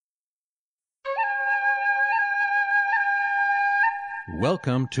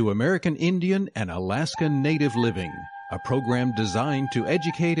Welcome to American Indian and Alaska Native Living, a program designed to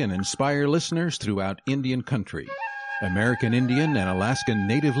educate and inspire listeners throughout Indian country. American Indian and Alaska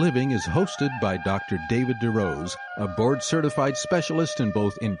Native Living is hosted by Dr. David DeRose, a board-certified specialist in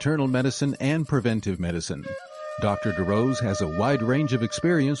both internal medicine and preventive medicine. Dr. DeRose has a wide range of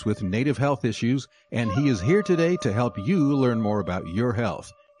experience with Native health issues, and he is here today to help you learn more about your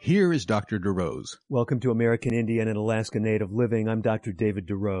health. Here is Dr. DeRose. Welcome to American Indian and Alaska Native Living. I'm Dr. David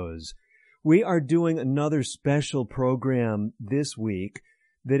DeRose. We are doing another special program this week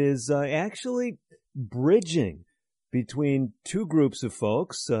that is actually bridging between two groups of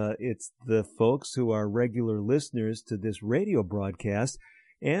folks. It's the folks who are regular listeners to this radio broadcast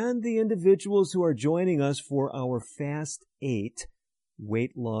and the individuals who are joining us for our Fast 8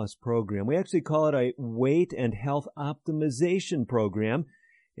 weight loss program. We actually call it a weight and health optimization program.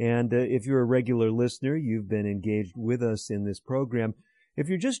 And if you're a regular listener, you've been engaged with us in this program. If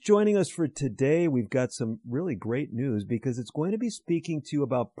you're just joining us for today, we've got some really great news because it's going to be speaking to you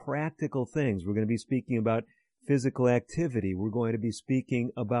about practical things. We're going to be speaking about physical activity. We're going to be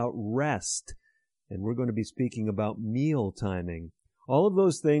speaking about rest. And we're going to be speaking about meal timing. All of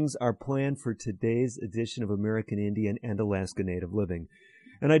those things are planned for today's edition of American Indian and Alaska Native Living.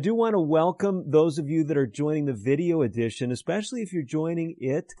 And I do want to welcome those of you that are joining the video edition, especially if you're joining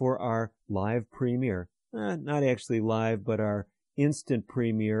it for our live premiere. Not actually live, but our instant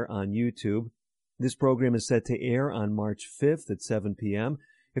premiere on YouTube. This program is set to air on March 5th at 7 p.m.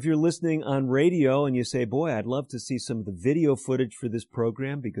 If you're listening on radio and you say, boy, I'd love to see some of the video footage for this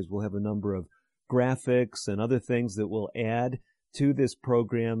program because we'll have a number of graphics and other things that will add to this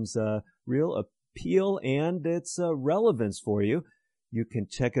program's real appeal and its relevance for you. You can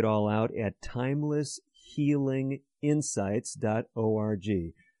check it all out at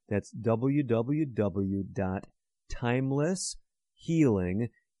timelesshealinginsights.org. That's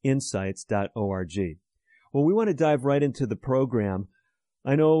www.timelesshealinginsights.org. Well, we want to dive right into the program.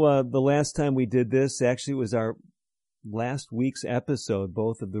 I know the last time we did this, actually it was our last week's episode,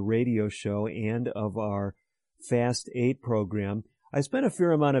 both of the radio show and of our Fast 8 program. I spent a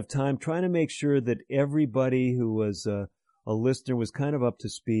fair amount of time trying to make sure that everybody who was a listener was kind of up to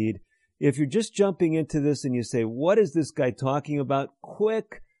speed. If you're just jumping into this and you say, what is this guy talking about?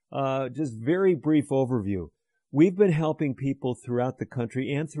 Quick, just very brief overview. We've been helping people throughout the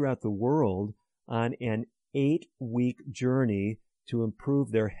country and throughout the world on an 8-week journey to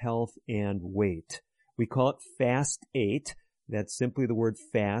improve their health and weight. We call it Fast 8. That's simply the word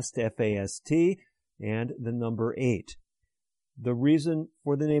fast, F-A-S-T, and the number 8. The reason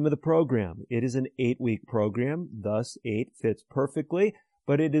for the name of the program, it is an 8-week program, thus 8 fits perfectly,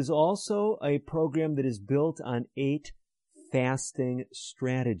 but it is also a program that is built on 8 fasting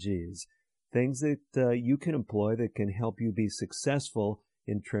strategies, things that you can employ that can help you be successful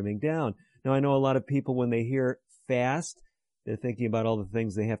in trimming down. Now, I know a lot of people, when they hear fast, they're thinking about all the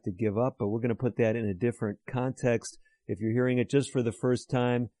things they have to give up, but we're going to put that in a different context. If you're hearing it just for the first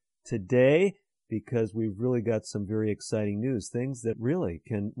time today, because we've really got some very exciting news, things that really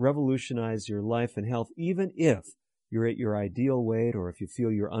can revolutionize your life and health, even if you're at your ideal weight or if you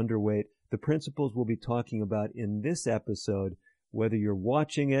feel you're underweight. The principles we'll be talking about in this episode, whether you're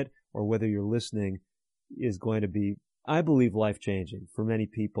watching it or whether you're listening, is going to be, I believe, life-changing for many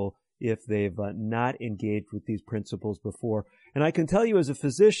people if they've not engaged with these principles before. And I can tell you as a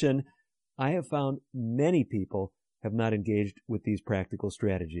physician, I have found many people have not engaged with these practical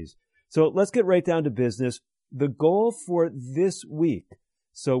strategies. So let's get right down to business. The goal for this week,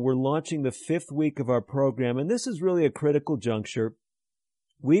 so we're launching the 5th week of our program, and this is really a critical juncture.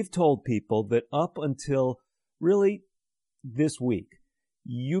 We've told people that up until really this week,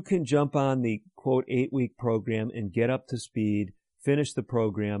 you can jump on the, quote, 8-week program and get up to speed, finish the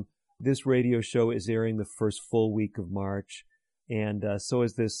program. This radio show is airing the first full week of March, and so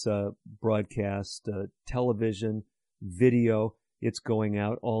is this broadcast, television, video. It's going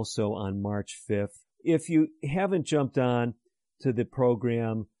out also on March 5th. If you haven't jumped on to the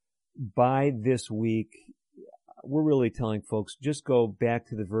program by this week, we're really telling folks, just go back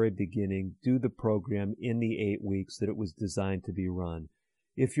to the very beginning, do the program in the 8 weeks that it was designed to be run.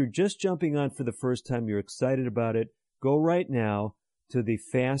 If you're just jumping on for the first time, you're excited about it, go right now to the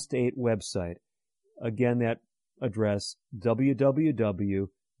Fast 8 website. Again, that address,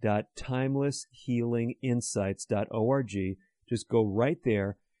 www.timelesshealinginsights.org. Just go right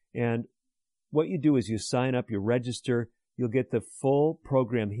there, and what you do is you sign up, you register, you'll get the full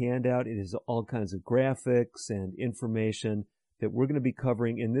program handout. It is all kinds of graphics and information that we're going to be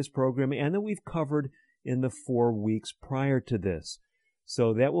covering in this program and that we've covered in the 4 weeks prior to this.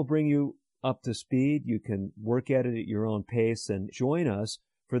 So that will bring you up to speed, you can work at it at your own pace and join us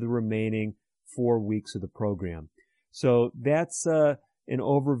for the remaining 4 weeks of the program. So that's an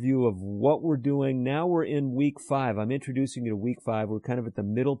overview of what we're doing. Now we're in week 5. I'm introducing you to week 5. We're kind of at the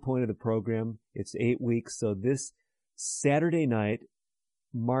middle point of the program. It's 8 weeks. So this Saturday night,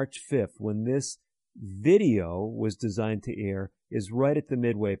 March 5th, when this video was designed to air, is right at the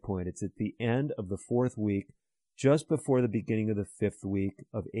midway point. It's at the end of the 4th week, just before the beginning of the 5th week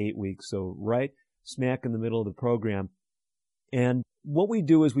of 8 weeks. So right smack in the middle of the program. And what we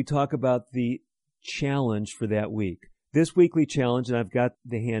do is we talk about the challenge for that week. This weekly challenge, and I've got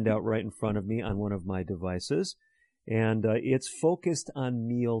the handout right in front of me on one of my devices, and it's focused on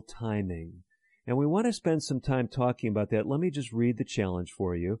meal timing. And we want to spend some time talking about that. Let me just read the challenge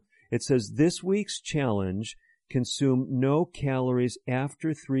for you. It says, this week's challenge, consume no calories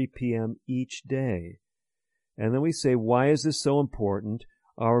after 3 p.m. each day. And then we say, why is this so important?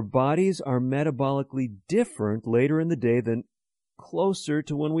 Our bodies are metabolically different later in the day than closer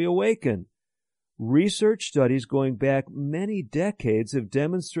to when we awaken. Research studies going back many decades have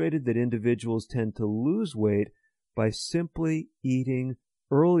demonstrated that individuals tend to lose weight by simply eating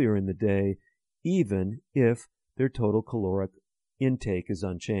earlier in the day, even if their total caloric intake is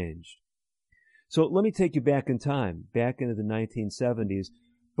unchanged. So let me take you back in time, back into the 1970s,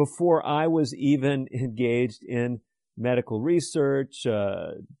 before I was even engaged in medical research,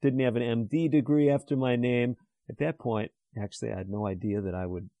 didn't have an MD degree after my name. At that point, actually, I had no idea that I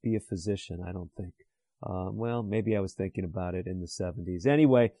would be a physician, I don't think. Well, maybe I was thinking about it in the 70s.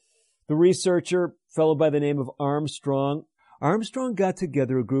 Anyway, the researcher, fellow by the name of Armstrong got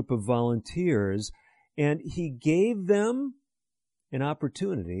together a group of volunteers, and he gave them an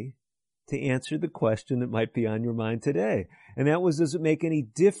opportunity to answer the question that might be on your mind today. And that was, does it make any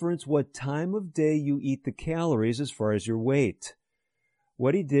difference what time of day you eat the calories as far as your weight?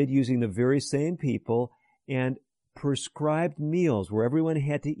 What he did, using the very same people and prescribed meals where everyone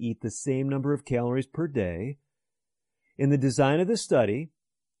had to eat the same number of calories per day. In the design of the study,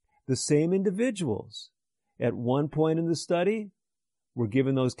 the same individuals at one point in the study were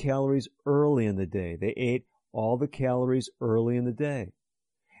given those calories early in the day. They ate all the calories early in the day.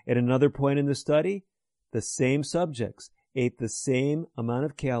 At another point in the study, the same subjects ate the same amount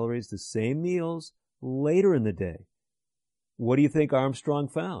of calories, the same meals, later in the day. What do you think Armstrong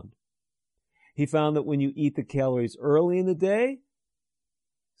found? He found that when you eat the calories early in the day,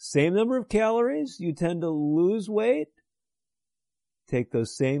 same number of calories, you tend to lose weight. Take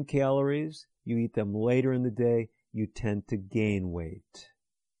those same calories, you eat them later in the day, you tend to gain weight.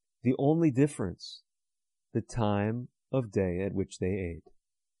 The only difference, the time of day at which they ate.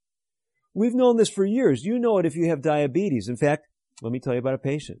 We've known this for years. You know it if you have diabetes. In fact, let me tell you about a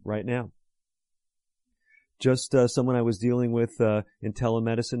patient right now. Just someone I was dealing with in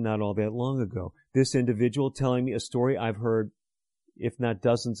telemedicine not all that long ago. This individual telling me a story I've heard, if not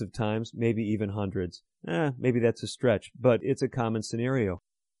dozens of times, maybe even hundreds. Maybe that's a stretch, but it's a common scenario.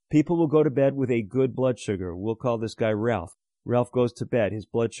 People will go to bed with a good blood sugar. We'll call this guy Ralph. Ralph goes to bed. His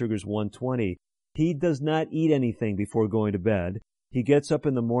blood sugar's 120. He does not eat anything before going to bed. He gets up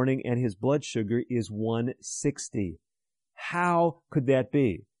in the morning and his blood sugar is 160. How could that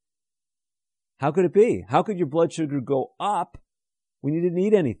be? How could it be? How could your blood sugar go up when you didn't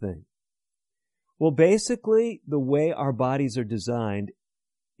eat anything? Well, basically, the way our bodies are designed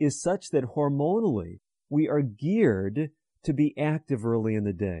is such that hormonally we are geared to be active early in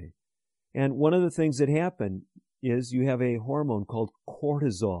the day. And one of the things that happen is you have a hormone called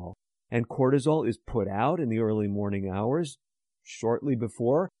cortisol. And cortisol is put out in the early morning hours, shortly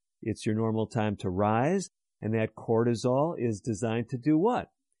before it's your normal time to rise. And that cortisol is designed to do what?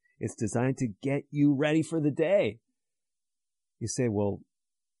 It's designed to get you ready for the day. You say, well,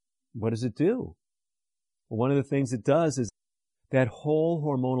 what does it do? Well, one of the things it does is that whole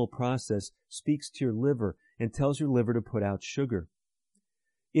hormonal process speaks to your liver and tells your liver to put out sugar.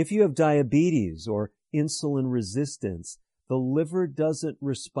 If you have diabetes or insulin resistance, the liver doesn't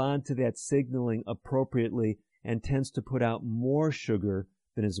respond to that signaling appropriately and tends to put out more sugar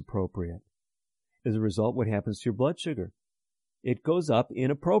than is appropriate. As a result, what happens to your blood sugar? It goes up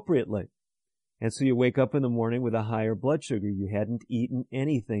inappropriately. And so you wake up in the morning with a higher blood sugar. You hadn't eaten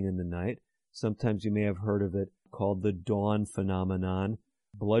anything in the night. Sometimes you may have heard of it called the dawn phenomenon.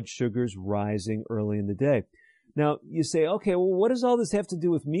 Blood sugars rising early in the day. Now, you say, okay, well, what does all this have to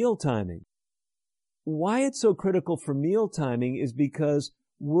do with meal timing? Why it's so critical for meal timing is because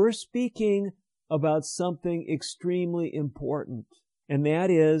we're speaking about something extremely important. And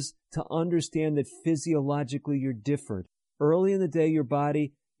that is to understand that physiologically you're different. Early in the day, your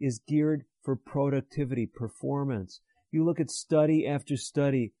body is geared for productivity, performance. You look at study after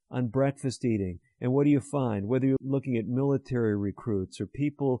study on breakfast eating. And what do you find? Whether you're looking at military recruits or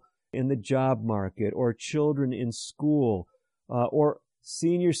people in the job market or children in school or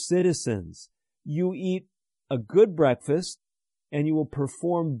senior citizens, you eat a good breakfast and you will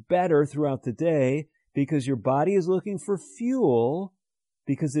perform better throughout the day because your body is looking for fuel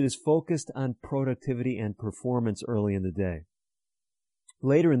because it is focused on productivity and performance early in the day.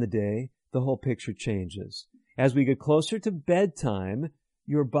 Later in the day, the whole picture changes. As we get closer to bedtime,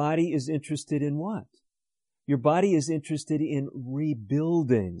 your body is interested in what? Your body is interested in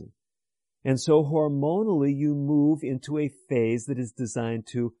rebuilding. And so hormonally, you move into a phase that is designed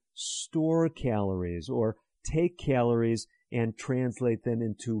to store calories or take calories and translate them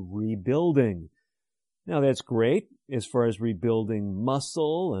into rebuilding. Now, that's great as far as rebuilding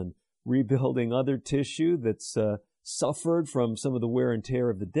muscle and rebuilding other tissue that's suffered from some of the wear and tear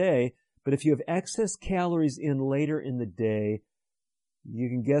of the day. But if you have excess calories in later in the day, you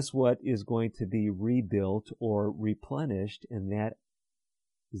can guess what is going to be rebuilt or replenished, and that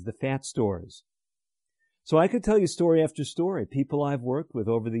is the fat stores. So I could tell you story after story. People I've worked with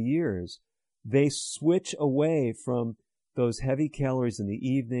over the years, they switch away from those heavy calories in the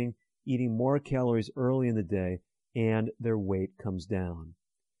evening, eating more calories early in the day, and their weight comes down.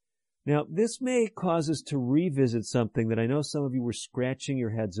 Now, this may cause us to revisit something that I know some of you were scratching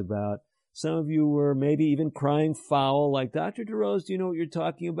your heads about. Some of you were maybe even crying foul, like, Dr. DeRose, do you know what you're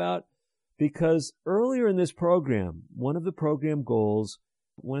talking about? Because earlier in this program, one of the program goals,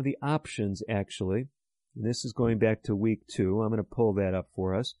 one of the options actually, and this is going back to week 2, I'm going to pull that up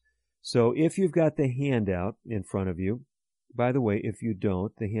for us. So if you've got the handout in front of you, by the way, if you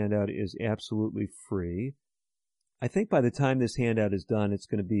don't, the handout is absolutely free. I think by the time this handout is done, it's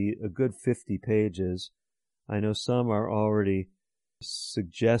going to be a good 50 pages. I know some are already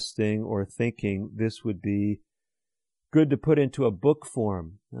suggesting or thinking this would be good to put into a book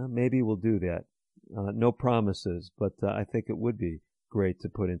form. Maybe we'll do that. No promises, but I think it would be great to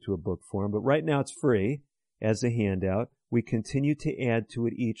put into a book form. But right now it's free as a handout. We continue to add to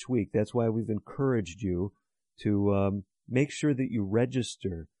it each week. That's why we've encouraged you to make sure that you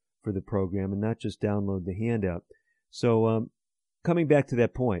register for the program and not just download the handout. So coming back to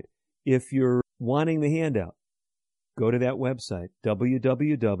that point, if you're wanting the handout, go to that website,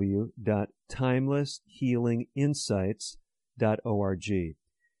 www.timelesshealinginsights.org.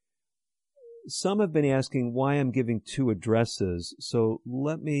 Some have been asking why I'm giving 2 addresses, so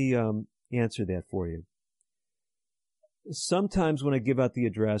let me answer that for you. Sometimes when I give out the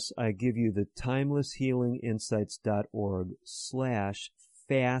address, I give you the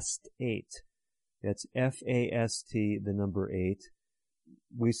timelesshealinginsights.org/fast8. That's F-A-S-T, the number 8.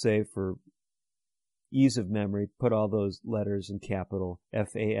 We say for ease of memory, put all those letters in capital,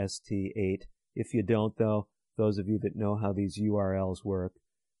 F-A-S-T 8. If you don't, though, those of you that know how these URLs work,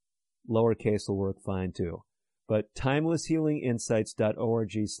 lowercase will work fine too. But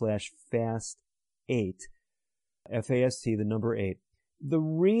timelesshealinginsights.org/fast8, F-A-S-T, the number 8. The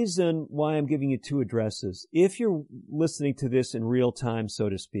reason why I'm giving you 2 addresses, if you're listening to this in real time, so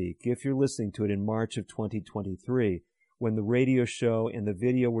to speak, if you're listening to it in March of 2023, when the radio show and the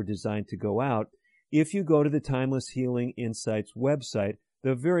video were designed to go out, if you go to the Timeless Healing Insights website,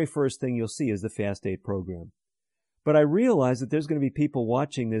 the very first thing you'll see is the Fast 8 program. But I realize that there's going to be people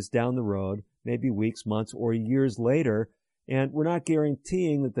watching this down the road, maybe weeks, months, or years later, and we're not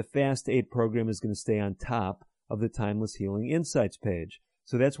guaranteeing that the Fast 8 program is going to stay on top of the Timeless Healing Insights page.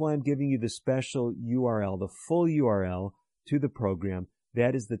 So that's why I'm giving you the special URL, the full URL to the program.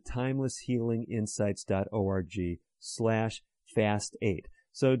 That is the timelesshealinginsights.org/fast8.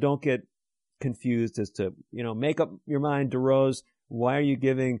 So don't get confused as to, make up your mind, DeRose, why are you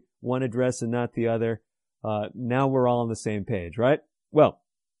giving one address and not the other? Now we're all on the same page, right? Well,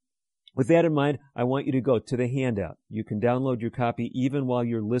 with that in mind, I want you to go to the handout. You can download your copy even while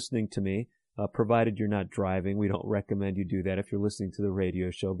you're listening to me, provided you're not driving. We don't recommend you do that if you're listening to the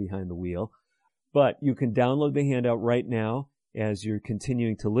radio show behind the wheel. But you can download the handout right now as you're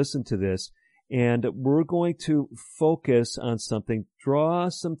continuing to listen to this. And we're going to focus on something, draw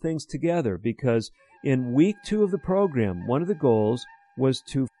some things together, because in week 2 of the program, one of the goals was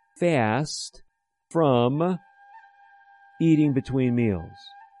to fast from eating between meals.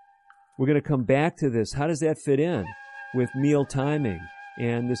 We're going to come back to this. How does that fit in with meal timing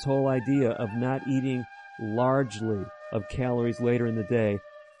and this whole idea of not eating largely of calories later in the day?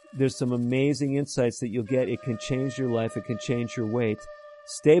 There's some amazing insights that you'll get. It can change your life. It can change your weight.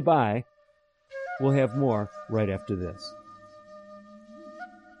 Stay by. We'll have more right after this.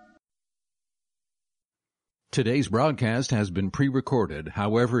 Today's broadcast has been pre-recorded.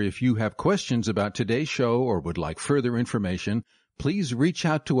 However, if you have questions about today's show or would like further information, please reach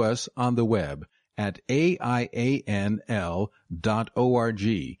out to us on the web at AIANL.org.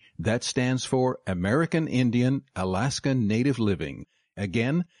 That stands for American Indian Alaska Native Living.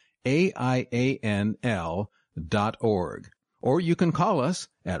 Again, AIANL.org. Or you can call us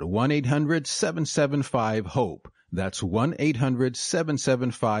at 1-800-775-HOPE. That's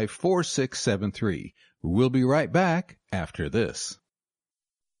 1-800-775-4673. We'll be right back after this.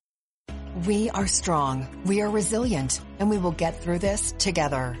 We are strong, we are resilient, and we will get through this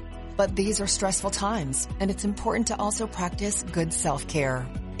together. But these are stressful times, and it's important to also practice good self-care.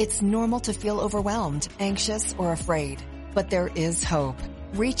 It's normal to feel overwhelmed, anxious, or afraid. But there is hope.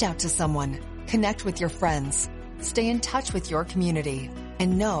 Reach out to someone. Connect with your friends. Stay in touch with your community.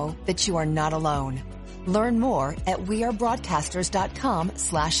 And know that you are not alone. Learn more at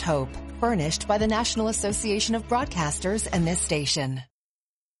wearebroadcasters.com/hope. Furnished by the National Association of Broadcasters and this station.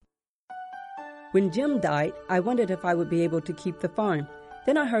 When Jim died, I wondered if I would be able to keep the farm.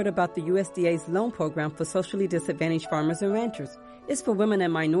 Then I heard about the USDA's loan program for socially disadvantaged farmers and ranchers. It's for women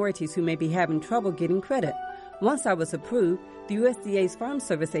and minorities who may be having trouble getting credit. Once I was approved, the USDA's Farm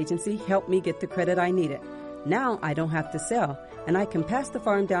Service Agency helped me get the credit I needed. Now I don't have to sell, and I can pass the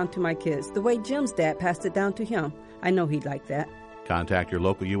farm down to my kids the way Jim's dad passed it down to him. I know he'd like that. Contact your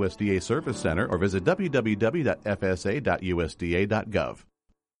local USDA Service Center or visit www.fsa.usda.gov.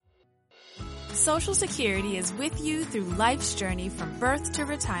 Social Security is with you through life's journey from birth to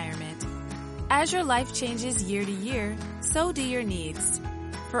retirement. As your life changes year to year, so do your needs.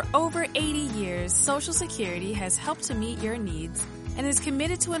 For over 80 years, Social Security has helped to meet your needs and is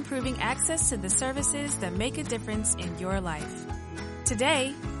committed to improving access to the services that make a difference in your life.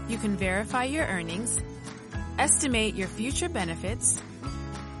 Today, you can verify your earnings, estimate your future benefits,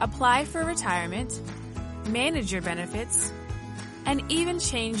 apply for retirement, manage your benefits, and even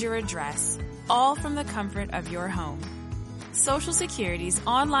change your address, all from the comfort of your home. Social Security's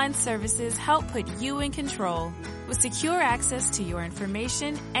online services help put you in control with secure access to your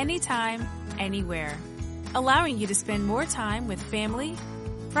information anytime, anywhere, allowing you to spend more time with family,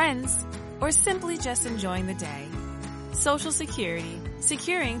 friends, or simply just enjoying the day. Social Security,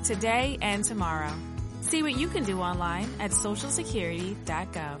 securing today and tomorrow. See what you can do online at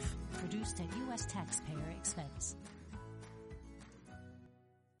socialsecurity.gov. Produced at U.S. taxpayer expense.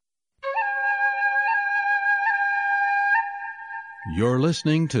 You're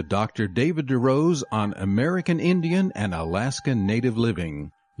listening to Dr. David DeRose on American Indian and Alaska Native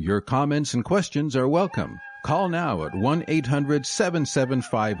Living. Your comments and questions are welcome. Call now at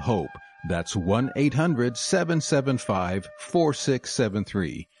 1-800-775-HOPE. That's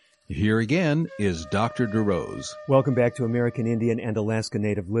 1-800-775-4673. Here again is Dr. DeRose. Welcome back to American Indian and Alaska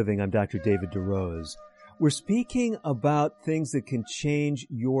Native Living. I'm Dr. David DeRose. We're speaking about things that can change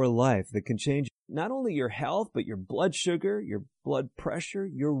your life, that can change not only your health, but your blood sugar, your blood pressure,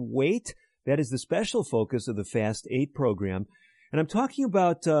 your weight. That is the special focus of the Fast 8 program. And I'm talking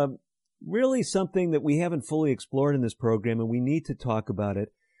about really something that we haven't fully explored in this program, and we need to talk about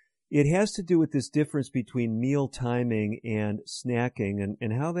it. It has to do with this difference between meal timing and snacking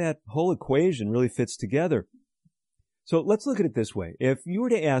and how that whole equation really fits together. So let's look at it this way. If you were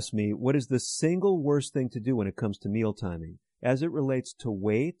to ask me what is the single worst thing to do when it comes to meal timing as it relates to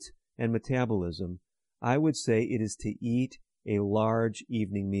weight and metabolism, I would say it is to eat a large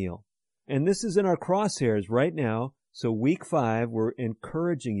evening meal. And this is in our crosshairs right now. So week 5, we're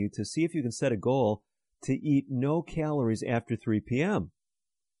encouraging you to see if you can set a goal to eat no calories after 3 p.m.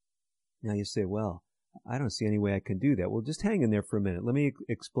 Now you say, well, I don't see any way I can do that. Well, just hang in there for a minute. Let me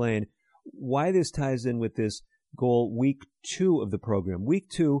explain why this ties in with this goal week 2 of the program. Week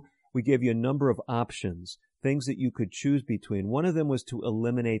 2, we gave you a number of options, things that you could choose between. One of them was to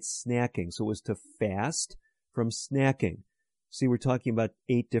eliminate snacking. So it was to fast from snacking. See, we're talking about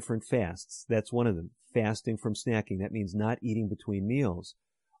 8 different fasts. That's one of them, fasting from snacking. That means not eating between meals.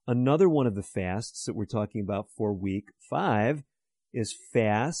 Another one of the fasts that we're talking about for week 5 is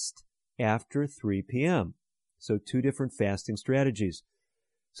fast after 3 p.m. So 2 different fasting strategies.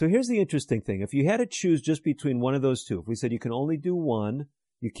 So here's the interesting thing. If you had to choose just between one of those 2, if we said you can only do one,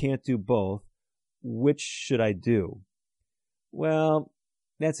 you can't do both, which should I do? Well,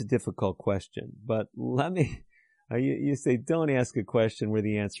 that's a difficult question, but let me, you say don't ask a question where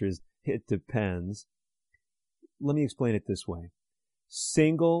the answer is it depends. Let me explain it this way.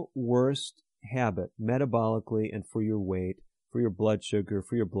 Single worst habit, metabolically and for your weight, for your blood sugar,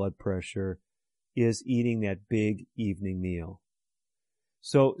 for your blood pressure, is eating that big evening meal.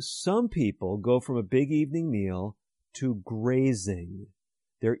 So some people go from a big evening meal to grazing.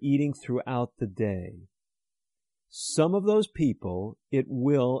 They're eating throughout the day. Some of those people, it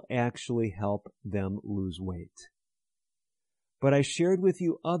will actually help them lose weight. But I shared with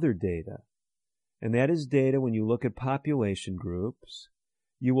you other data, and that is data when you look at population groups,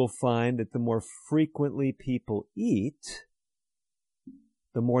 you will find that the more frequently people eat,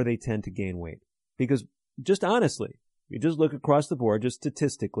 the more they tend to gain weight. Because just honestly, you just look across the board, just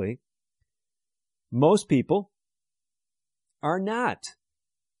statistically, most people are not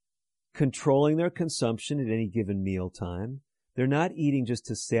controlling their consumption at any given meal time. They're not eating just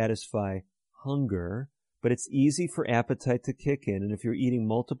to satisfy hunger, but it's easy for appetite to kick in. And if you're eating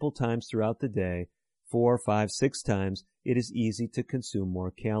multiple times throughout the day, 4, 5, 6 times, it is easy to consume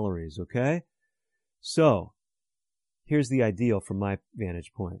more calories, okay? So, here's the ideal from my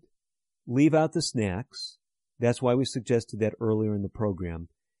vantage point. Leave out the snacks. That's why we suggested that earlier in the program.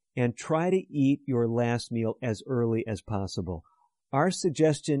 And try to eat your last meal as early as possible. Our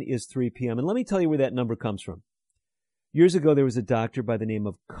suggestion is 3 p.m. And let me tell you where that number comes from. Years ago, there was a doctor by the name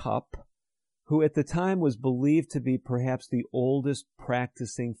of Cupp, who at the time was believed to be perhaps the oldest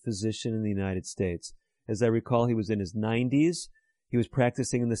practicing physician in the United States. As I recall, he was in his 90s. He was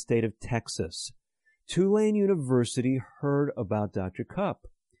practicing in the state of Texas. Tulane University heard about Dr. Cupp.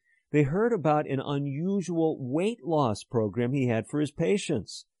 They heard about an unusual weight loss program he had for his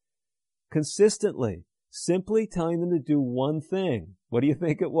patients. Consistently, simply telling them to do one thing. What do you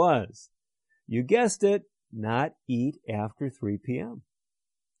think it was? You guessed it, not eat after 3 p.m.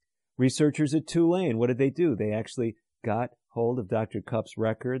 Researchers at Tulane, what did they do? They actually got hold of Dr. Cupp's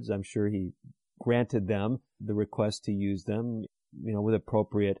records. I'm sure he granted them the request to use them, with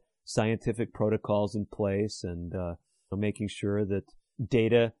appropriate scientific protocols in place and making sure that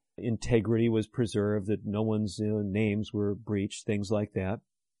data integrity was preserved, that no one's names were breached, things like that.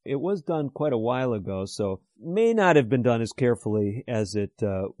 It was done quite a while ago, so may not have been done as carefully as it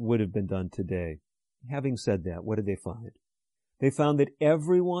would have been done today. Having said that, what did they find? They found that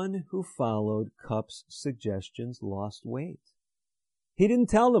everyone who followed Cupp's suggestions lost weight. He didn't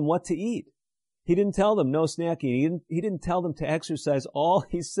tell them what to eat. He didn't tell them no snacking. He didn't tell them to exercise. All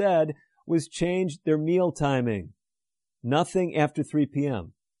he said was change their meal timing. Nothing after 3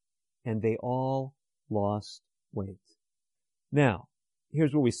 p.m. And they all lost weight. Now,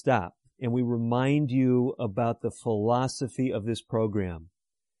 here's where we stop, and we remind you about the philosophy of this program.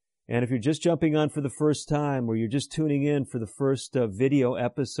 And if you're just jumping on for the first time, or you're just tuning in for the first video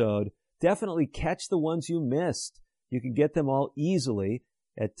episode, definitely catch the ones you missed. You can get them all easily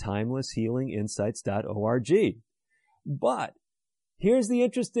at timelesshealinginsights.org. But here's the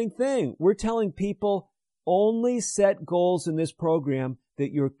interesting thing. We're telling people only set goals in this program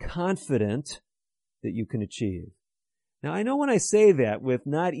that you're confident that you can achieve. Now, I know when I say that with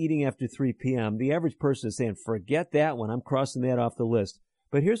not eating after 3 p.m., the average person is saying, forget that one. I'm crossing that off the list.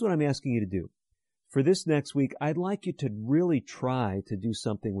 But here's what I'm asking you to do. For this next week, I'd like you to really try to do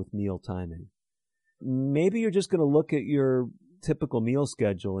something with meal timing. Maybe you're just going to look at your typical meal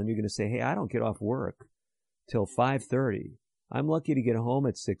schedule and you're going to say, hey, I don't get off work till 5:30. I'm lucky to get home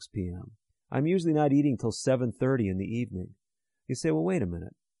at 6 p.m. I'm usually not eating till 7:30 in the evening. You say, well, wait a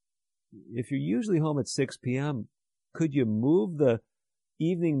minute. If you're usually home at 6 p.m., could you move the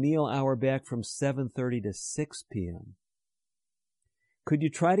evening meal hour back from 7:30 to 6 p.m.? Could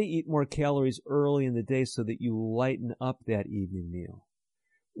you try to eat more calories early in the day so that you lighten up that evening meal?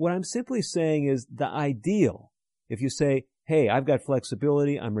 What I'm simply saying is the ideal. If you say, hey, I've got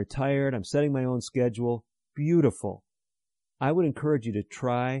flexibility, I'm retired, I'm setting my own schedule, beautiful. I would encourage you to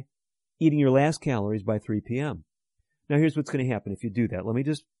try eating your last calories by 3 p.m. Now, here's what's going to happen if you do that. Let me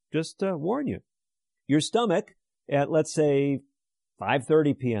just warn you. Your stomach at, let's say,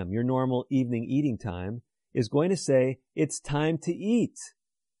 5:30 p.m., your normal evening eating time, is going to say, it's time to eat.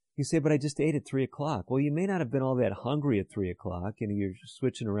 You say, but I just ate at 3 o'clock. Well, you may not have been all that hungry at 3 o'clock, and you're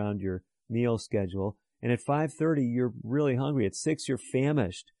switching around your meal schedule. And at 5:30, you're really hungry. At 6, you're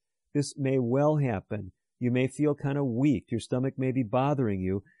famished. This may well happen. You may feel kind of weak. Your stomach may be bothering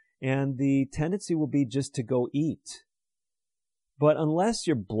you. And the tendency will be just to go eat. But unless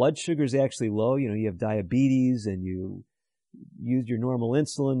your blood sugar is actually low, you have diabetes and you used your normal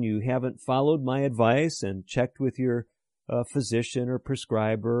insulin, you haven't followed my advice and checked with your physician or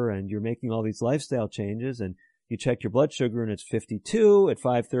prescriber, and you're making all these lifestyle changes, and you check your blood sugar and it's 52 at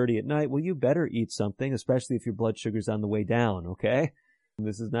 5:30 at night, well, you better eat something, especially if your blood sugar's on the way down, okay?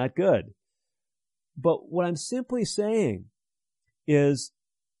 This is not good. But what I'm simply saying is,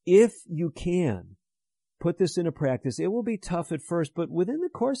 if you can put this into practice, it will be tough at first, but within the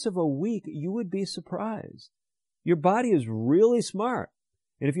course of a week, you would be surprised. Your body is really smart.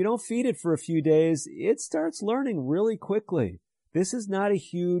 And if you don't feed it for a few days, it starts learning really quickly. This is not a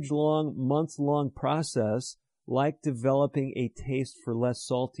huge, months-long process like developing a taste for less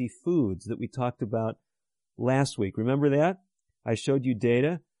salty foods that we talked about last week. Remember that? I showed you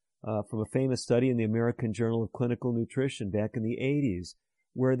data from a famous study in the American Journal of Clinical Nutrition back in the 80s,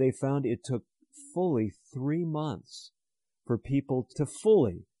 where they found it took fully 3 months for people to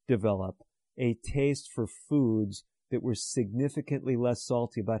fully develop a taste for foods that were significantly less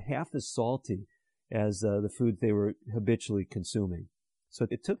salty, about half as salty as the foods they were habitually consuming. So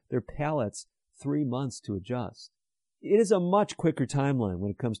it took their palates 3 months to adjust. It is a much quicker timeline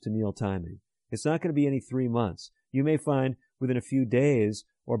when it comes to meal timing. It's not going to be any 3 months. You may find within a few days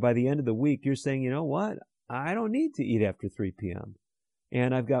or by the end of the week, you're saying, you know what? I don't need to eat after 3 p.m.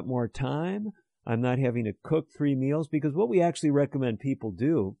 And I've got more time. I'm not having to cook 3 meals, because what we actually recommend people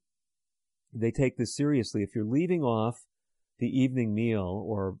do, they take this seriously. If you're leaving off the evening meal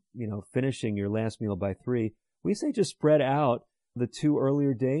or, finishing your last meal by 3, we say just spread out the 2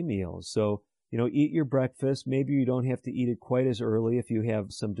 earlier day meals. So, eat your breakfast. Maybe you don't have to eat it quite as early if you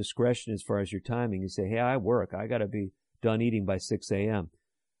have some discretion as far as your timing. You say, hey, I work. I got to be done eating by 6 a.m.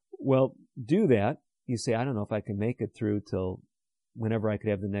 Well, do that. You say, I don't know if I can make it through till whenever I could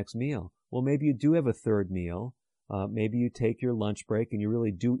have the next meal. Well, maybe you do have a third meal. Maybe you take your lunch break and you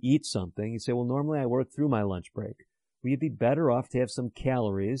really do eat something. You say, well, normally I work through my lunch break. Well, you'd be better off to have some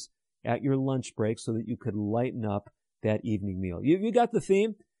calories at your lunch break so that you could lighten up that evening meal. You got the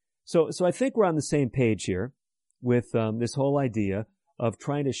theme? So I think we're on the same page here with this whole idea of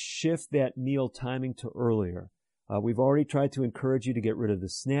trying to shift that meal timing to earlier. We've already tried to encourage you to get rid of the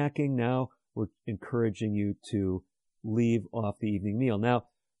snacking. Now we're encouraging you to leave off the evening meal. Now,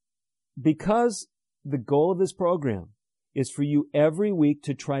 because the goal of this program is for you every week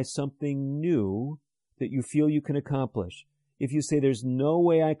to try something new that you feel you can accomplish. If you say there's no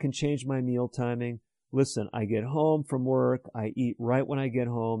way I can change my meal timing, listen, I get home from work, I eat right when I get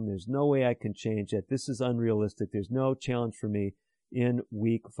home, there's no way I can change it, this is unrealistic, there's no challenge for me in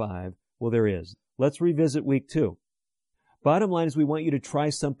week 5. Well, there is. Let's revisit week 2. Bottom line is we want you to try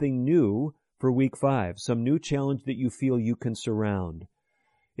something new for week 5, some new challenge that you feel you can surround.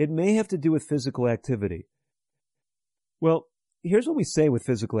 It may have to do with physical activity. Well, here's what we say with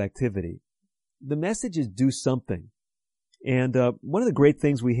physical activity. The message is do something. And one of the great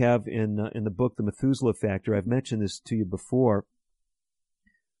things we have in the book, The Methuselah Factor, I've mentioned this to you before.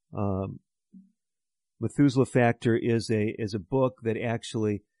 Methuselah Factor is a book that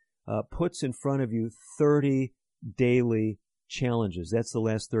actually puts in front of you 30 daily challenges. That's the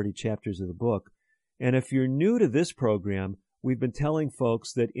last 30 chapters of the book. And if you're new to this program, we've been telling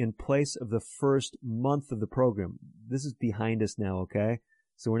folks that in place of the first month of the program, this is behind us now, okay?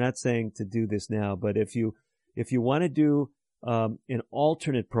 So we're not saying to do this now, but if you want to do an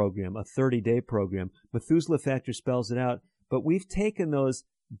alternate program, a 30-day program, Methuselah Factor spells it out, but we've taken those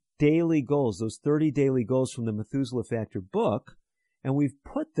daily goals, those 30 daily goals from the Methuselah Factor book, and we've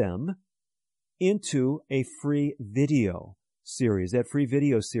put them into a free video series. That free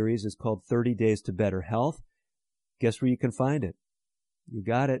video series is called 30 Days to Better Health. Guess where you can find it? You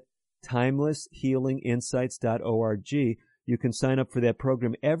got it. TimelessHealingInsights.org. You can sign up for that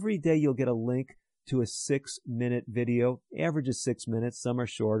program. Every day you'll get a link to a 6-minute video. Average is 6 minutes. Some are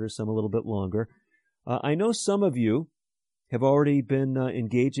shorter, some a little bit longer. I know some of you have already been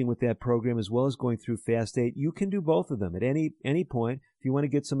engaging with that program as well as going through Fast 8. You can do both of them at any point. If you want to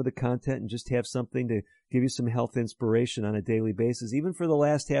get some of the content and just have something to give you some health inspiration on a daily basis, even for the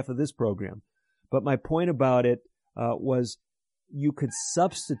last half of this program. But my point about it was you could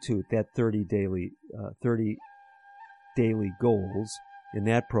substitute that 30 daily goals in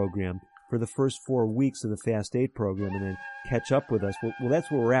that program for the first 4 weeks of the Fast 8 program and then catch up with us. Well,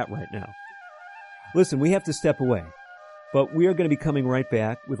 that's where we're at right now. Listen, we have to step away, but we are going to be coming right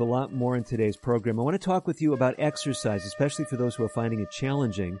back with a lot more in today's program. I want to talk with you about exercise, especially for those who are finding it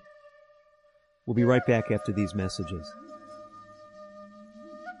challenging. We'll be right back after these messages.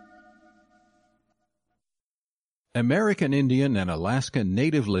 American Indian and Alaska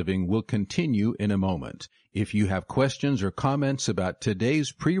Native Living will continue in a moment. If you have questions or comments about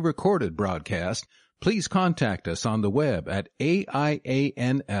today's pre-recorded broadcast, please contact us on the web at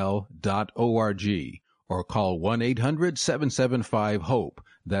aianl.org or call 1-800-775-HOPE.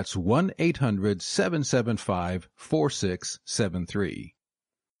 That's 1-800-775-4673.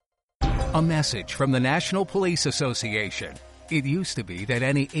 A message from the National Police Association. It used to be that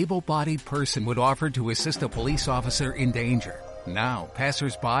any able-bodied person would offer to assist a police officer in danger. Now,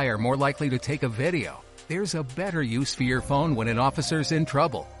 passers-by are more likely to take a video. There's a better use for your phone when an officer's in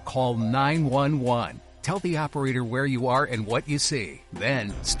trouble. Call 911. Tell the operator where you are and what you see.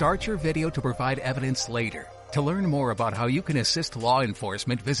 Then, start your video to provide evidence later. To learn more about how you can assist law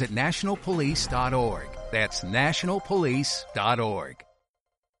enforcement, visit nationalpolice.org. That's nationalpolice.org.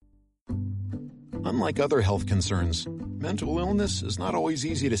 Unlike other health concerns, mental illness is not always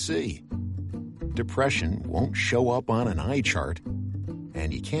easy to see. Depression won't show up on an eye chart,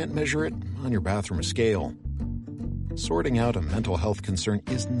 and you can't measure it on your bathroom scale. Sorting out a mental health concern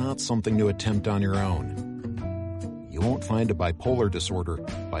is not something to attempt on your own. You won't find a bipolar disorder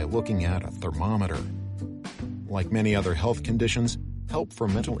by looking at a thermometer. Like many other health conditions, help for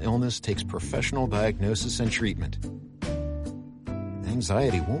mental illness takes professional diagnosis and treatment.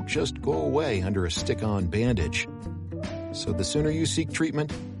 Anxiety won't just go away under a stick-on bandage. So the sooner you seek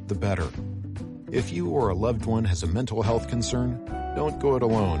treatment, the better. If you or a loved one has a mental health concern, don't go it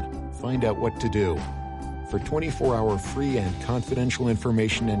alone. Find out what to do. For 24-hour free and confidential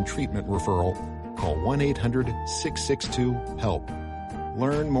information and treatment referral, call 1-800-662-HELP.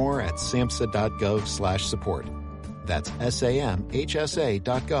 Learn more at samhsa.gov/support. That's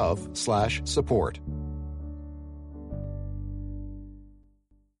samhsa.gov/support.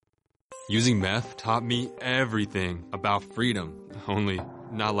 Using meth taught me everything about freedom, only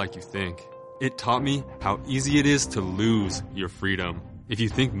not like you think. It taught me how easy it is to lose your freedom. If you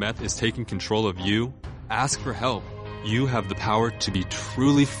think meth is taking control of you, ask for help. You have the power to be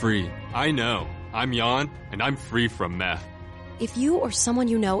truly free. I know. I'm Jan, and I'm free from meth. If you or someone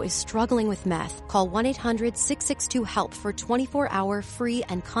you know is struggling with meth, call 1-800-662-HELP for 24-hour free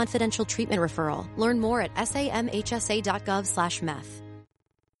and confidential treatment referral. Learn more at samhsa.gov/meth.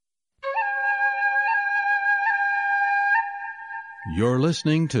 You're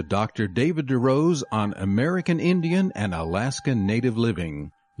listening to Dr. David DeRose on American Indian and Alaska Native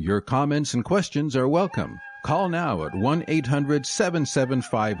Living. Your comments and questions are welcome. Call now at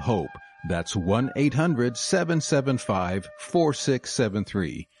 1-800-775-HOPE. That's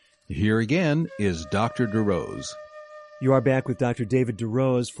 1-800-775-4673. Here again is Dr. DeRose. You are back with Dr. David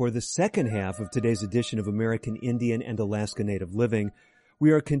DeRose for the second half of today's edition of American Indian and Alaska Native Living. We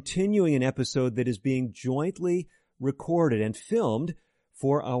are continuing an episode that is being jointly recorded and filmed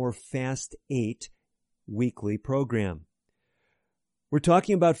for our Fast 8 weekly program. We're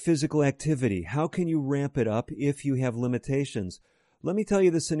talking about physical activity. How can you ramp it up if you have limitations? Let me tell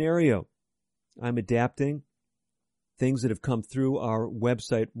you the scenario. I'm adapting things that have come through our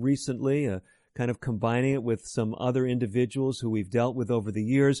website recently, kind of combining it with some other individuals who we've dealt with over the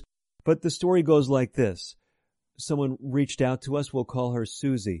years. But the story goes like this. Someone reached out to us. We'll call her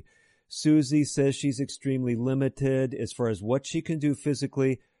Susie. Susie says she's extremely limited as far as what she can do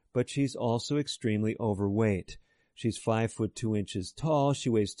physically, but she's also extremely overweight. She's 5'2" tall. She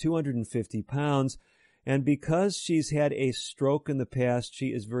weighs 250 pounds. And because she's had a stroke in the past,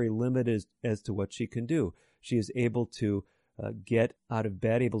 she is very limited as to what she can do. She is able to get out of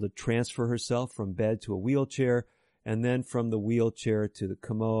bed, able to transfer herself from bed to a wheelchair, and then from the wheelchair to the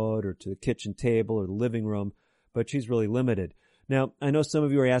commode or to the kitchen table or the living room, but she's really limited. Now, I know some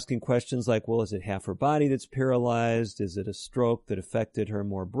of you are asking questions like, well, is it half her body that's paralyzed? Is it a stroke that affected her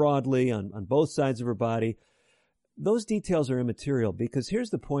more broadly on both sides of her body? Those details are immaterial because here's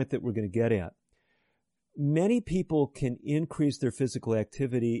the point that we're going to get at. Many people can increase their physical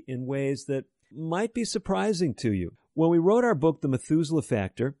activity in ways that might be surprising to you. When we wrote our book, The Methuselah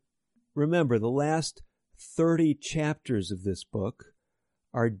Factor, remember the last 30 chapters of this book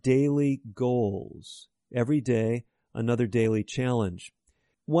are daily goals. Every day, another daily challenge.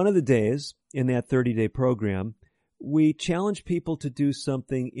 One of the days in that 30-day program, we challenged people to do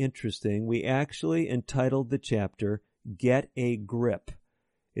something interesting. We actually entitled the chapter, Get a Grip.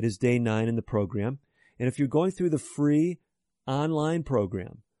 It is day 9 in the program. And if you're going through the free online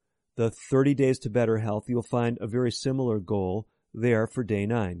program, the 30 Days to Better Health, you'll find a very similar goal there for day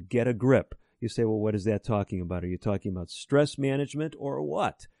 9. Get a grip. You say, well, what is that talking about? Are you talking about stress management or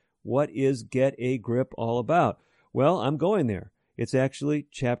what? What is Get a Grip all about? Well, I'm going there. It's actually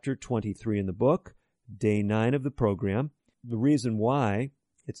chapter 23 in the book, day 9 of the program. The reason why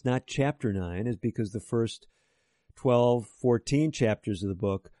it's not chapter 9 is because the first 12, 14 chapters of the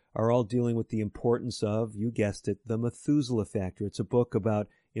book are all dealing with the importance of, you guessed it, the Methuselah Factor. It's a book about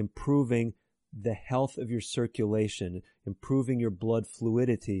improving the health of your circulation, improving your blood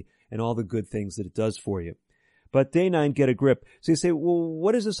fluidity, and all the good things that it does for you. But day 9, Get a Grip. So you say, well,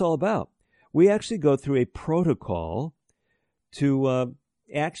 what is this all about? We actually go through a protocol to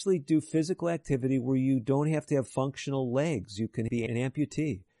actually do physical activity where you don't have to have functional legs. You can be an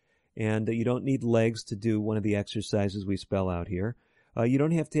amputee, and you don't need legs to do one of the exercises we spell out here. You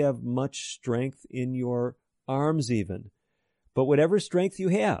don't have to have much strength in your arms even. But whatever strength you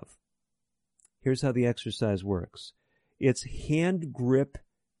have, here's how the exercise works. It's hand grip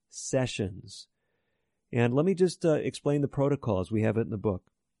sessions. And let me just explain the protocol as we have it in the book.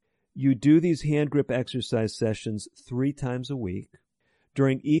 You do these hand grip exercise sessions 3 times a week.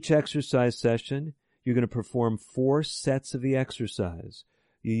 During each exercise session, You're going to perform 4 sets of the exercise.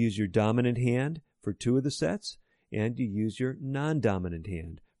 You use your dominant hand for 2 of the sets, and you use your non-dominant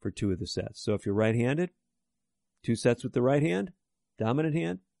hand for 2 of the sets. So if you're right-handed, 2 sets with the right hand, dominant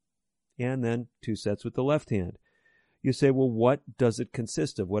hand, and then 2 sets with the left hand. You say, well, what does it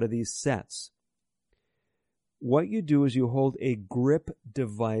consist of? What are these sets? What you do is you hold a grip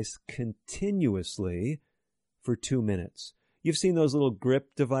device continuously for 2 minutes. You've seen those little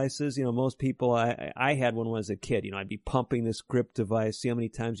grip devices. Most people, I had one when I was a kid. I'd be pumping this grip device, see how many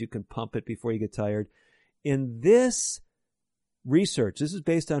times you can pump it before you get tired. In this research, this is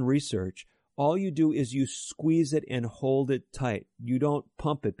based on research, all you do is you squeeze it and hold it tight. You don't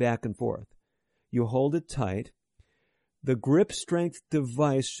pump it back and forth. You hold it tight. The grip strength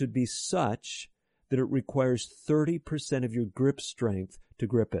device should be such that it requires 30% of your grip strength to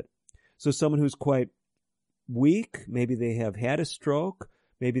grip it. So someone who's quite weak, maybe they have had a stroke,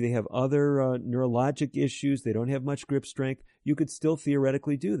 maybe they have other neurologic issues, they don't have much grip strength, you could still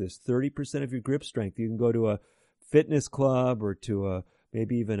theoretically do this. 30% of your grip strength. You can go to a fitness club or to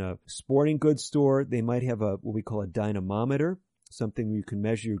maybe even a sporting goods store. They might have what we call a dynamometer, something where you can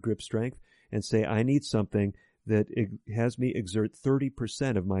measure your grip strength and say, I need something that has me exert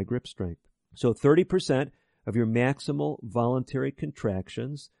 30% of my grip strength. So 30% of your maximal voluntary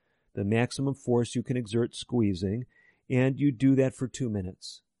contractions, the maximum force you can exert squeezing, and you do that for 2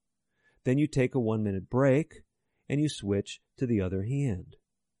 minutes. Then you take a 1-minute break, and you switch to the other hand.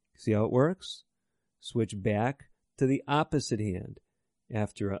 See how it works? Switch back to the opposite hand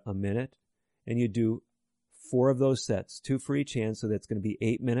after a minute, and you do 4 of those sets, 2 for each hand, so that's going to be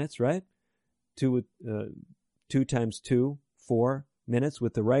 8 minutes, right? 2 times 2, 4 minutes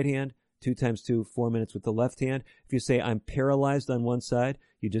with the right hand, 2 times 2, 4 minutes with the left hand. If you say, I'm paralyzed on one side,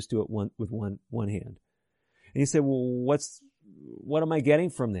 you just do it with one hand. And you say, well, what am I getting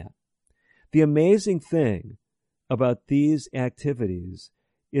from that? The amazing thing about these activities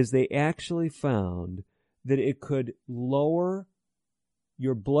is they actually found that it could lower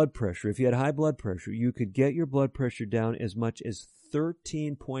your blood pressure. If you had high blood pressure, you could get your blood pressure down as much as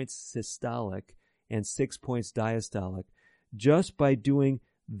 13 points systolic and 6 points diastolic just by doing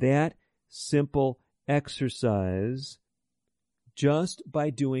that simple exercise,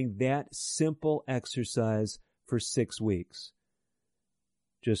 for 6 weeks.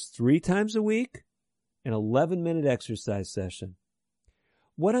 Just 3 times a week, an 11-minute exercise session.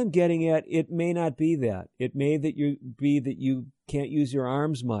 What I'm getting at, it may not be that. It may be that you can't use your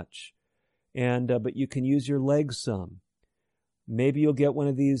arms much, but you can use your legs some. Maybe you'll get one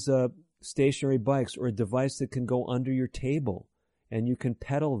of these stationary bikes or a device that can go under your table, and you can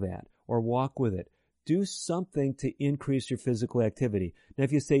pedal that or walk with it. Do something to increase your physical activity. Now,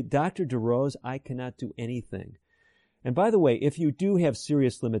 if you say, Dr. DeRose, I cannot do anything. And by the way, if you do have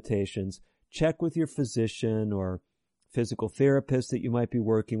serious limitations, check with your physician or physical therapist that you might be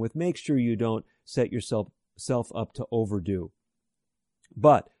working with. Make sure you don't set yourself up to overdo.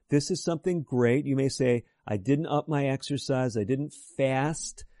 But this is something great. You may say, I didn't up my exercise. I didn't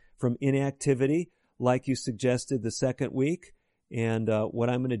fast from inactivity like you suggested the second week. And what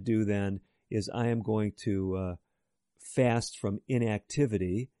I'm going to do then is I am going to fast from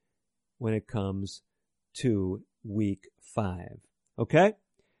inactivity when it comes to week 5. Okay?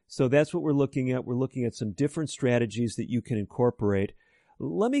 So that's what we're looking at. We're looking at some different strategies that you can incorporate.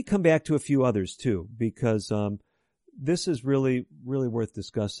 Let me come back to a few others too, because this is really, really worth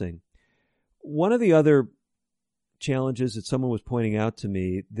discussing. One of the other challenges that someone was pointing out to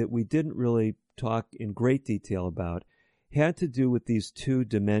me that we didn't really talk in great detail about had to do with these 2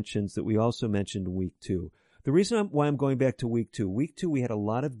 dimensions that we also mentioned in week 2. The reason why I'm going back to week 2, we had a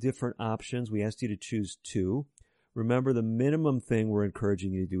lot of different options. We asked you to choose 2. Remember, the minimum thing we're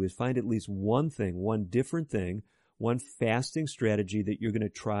encouraging you to do is find at least one thing, one different thing, one fasting strategy that you're going to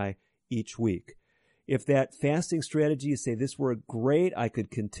try each week. If that fasting strategy, you say, this worked great, I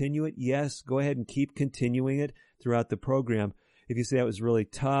could continue it, yes, go ahead and keep continuing it throughout the program. If you say that was really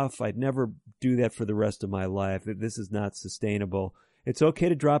tough, I'd never do that for the rest of my life, this is not sustainable, it's okay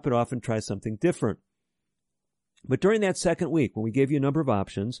to drop it off and try something different. But during that second week, when we gave you a number of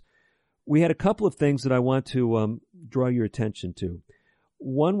options, we had a couple of things that I want to draw your attention to.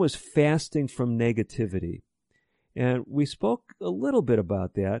 One was fasting from negativity. And we spoke a little bit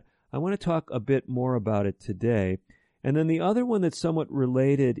about that. I want to talk a bit more about it today. And then the other one that's somewhat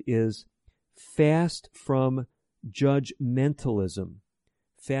related is fast from judgmentalism.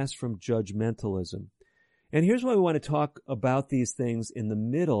 Fast from judgmentalism. And here's why we want to talk about these things in the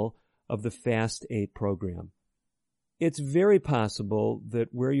middle of the Fast 8 program. It's very possible that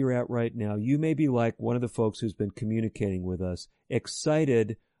where you're at right now, you may be like one of the folks who's been communicating with us,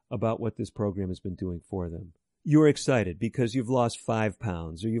 excited about what this program has been doing for them. You're excited because you've lost 5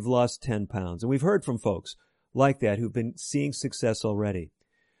 pounds or you've lost 10 pounds. And we've heard from folks like that who've been seeing success already.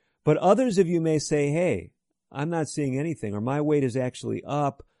 But others of you may say, hey, I'm not seeing anything, or my weight is actually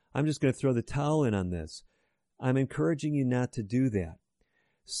up. I'm just going to throw the towel in on this. I'm encouraging you not to do that.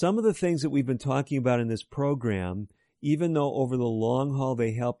 Some of the things that we've been talking about in this program, even though over the long haul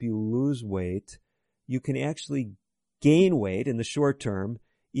they help you lose weight, you can actually gain weight in the short term,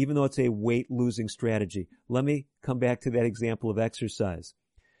 even though it's a weight-losing strategy. Let me come back to that example of exercise.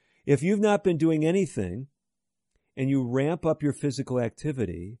 If you've not been doing anything and you ramp up your physical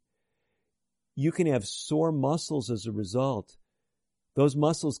activity, you can have sore muscles as a result. Those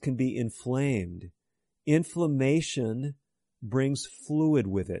muscles can be inflamed. Inflammation brings fluid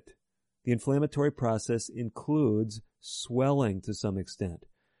with it. The inflammatory process includes swelling to some extent.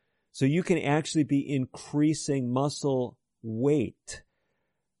 So you can actually be increasing muscle weight,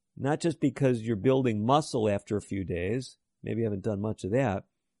 not just because you're building muscle after a few days, maybe you haven't done much of that,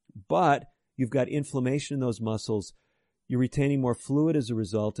 but you've got inflammation in those muscles, you're retaining more fluid as a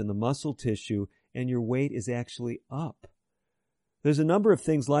result in the muscle tissue, and your weight is actually up. There's a number of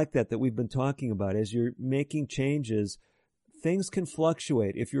things like that we've been talking about. As you're making changes, things can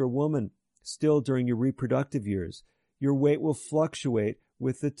fluctuate. If you're a woman still during your reproductive years, your weight will fluctuate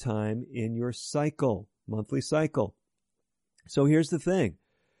with the time in your cycle, monthly cycle. So here's the thing.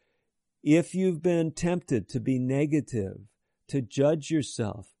 If you've been tempted to be negative, to judge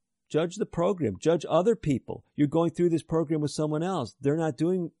yourself, judge the program, judge other people. You're going through this program with someone else. They're not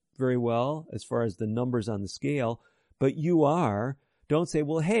doing very well as far as the numbers on the scale, but you are. Don't say,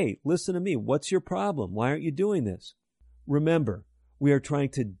 well, hey, listen to me. What's your problem? Why aren't you doing this? Remember, we are trying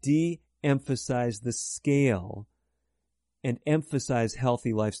to de-emphasize the scale and emphasize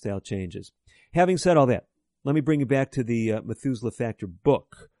healthy lifestyle changes. Having said all that, let me bring you back to the Methuselah Factor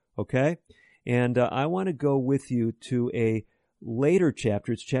book, okay? And I want to go with you to a later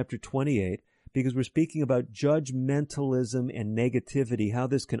chapter. It's chapter 28, because we're speaking about judgmentalism and negativity, how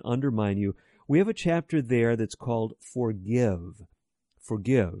this can undermine you. We have a chapter there that's called Forgive.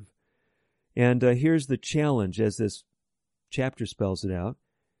 Forgive. And here's the challenge as this chapter spells it out.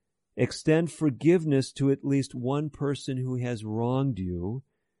 Extend forgiveness to at least one person who has wronged you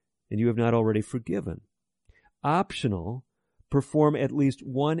and you have not already forgiven. Optional, perform at least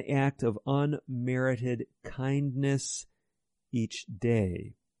one act of unmerited kindness each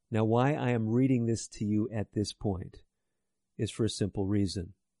day. Now, why I am reading this to you at this point is for a simple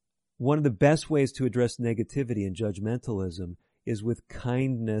reason. One of the best ways to address negativity and judgmentalism is with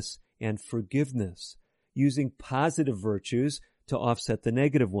kindness and forgiveness, using positive virtues to offset the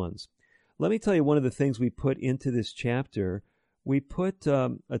negative ones. Let me tell you one of the things we put into this chapter. We put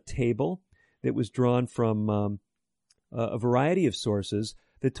a table that was drawn from a variety of sources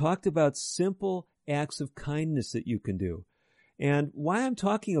that talked about simple acts of kindness that you can do. And why I'm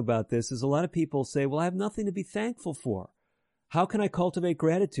talking about this is a lot of people say, well, I have nothing to be thankful for. How can I cultivate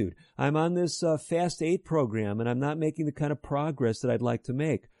gratitude? I'm on this Fast 8 program and I'm not making the kind of progress that I'd like to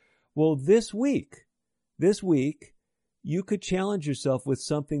make. Well, this week, you could challenge yourself with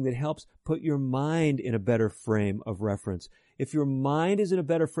something that helps put your mind in a better frame of reference. If your mind is in a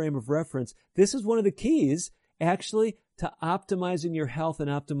better frame of reference, this is one of the keys, actually, to optimizing your health and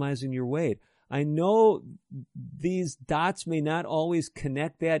optimizing your weight. I know these dots may not always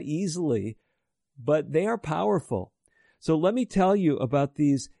connect that easily, but they are powerful. So let me tell you about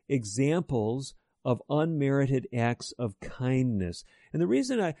these examples of unmerited acts of kindness. And the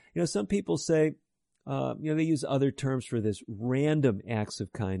reason some people say, they use other terms for this, random acts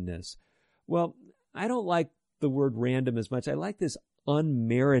of kindness. Well, I don't like the word random as much. I like this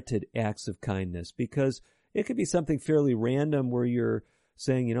unmerited acts of kindness, because it could be something fairly random where you're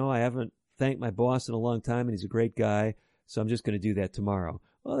saying, I haven't thanked my boss in a long time and he's a great guy, so I'm just going to do that tomorrow.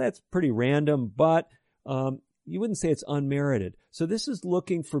 Well, that's pretty random, but you wouldn't say it's unmerited. So this is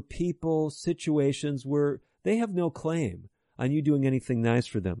looking for people, situations where they have no claim on you doing anything nice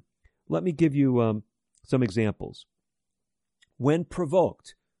for them. Let me give you some examples. When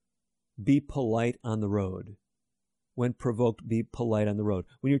provoked, be polite on the road. When provoked, be polite on the road.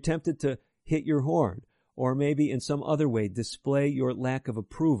 When you're tempted to hit your horn, or maybe in some other way display your lack of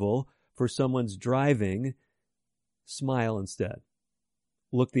approval for someone's driving, smile instead.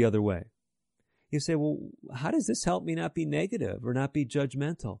 Look the other way. You say, well, how does this help me not be negative or not be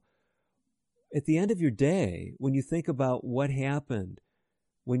judgmental? At the end of your day, when you think about what happened,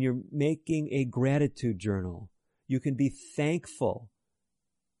 when you're making a gratitude journal, you can be thankful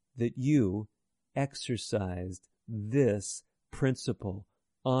that you exercised this principle,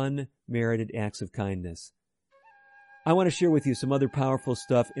 unmerited acts of kindness. I want to share with you some other powerful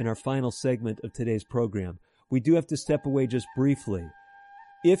stuff in our final segment of today's program. We do have to step away just briefly.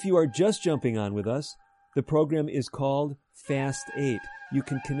 If you are just jumping on with us, the program is called Fast 8. You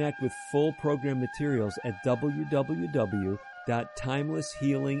can connect with full program materials at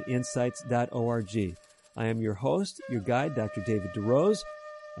www.timelesshealinginsights.org. I am your host, your guide, Dr. David DeRose.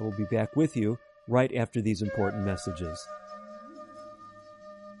 I will be back with you right after these important messages.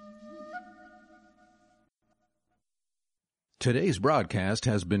 Today's broadcast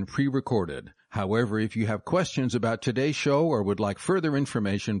has been pre-recorded. However, if you have questions about today's show or would like further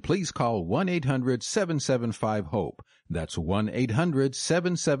information, please call 1-800-775-HOPE. That's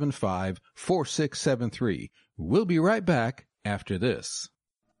 1-800-775-4673. We'll be right back after this.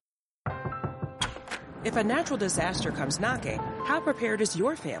 If a natural disaster comes knocking, how prepared is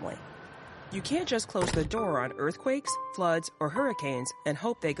your family? You can't just close the door on earthquakes, floods, or hurricanes and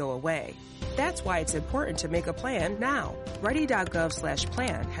hope they go away. That's why it's important to make a plan now.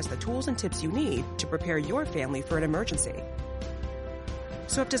 Ready.gov/plan has the tools and tips you need to prepare your family for an emergency.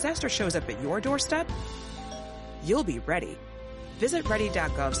 So if disaster shows up at your doorstep, you'll be ready. Visit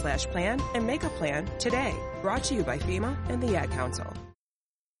ready.gov/plan and make a plan today. Brought to you by FEMA and the Ad Council.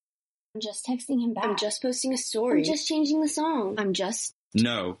 I'm just texting him back. I'm just posting a story. I'm just changing the song.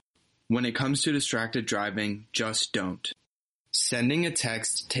 No. When it comes to distracted driving, just don't. Sending a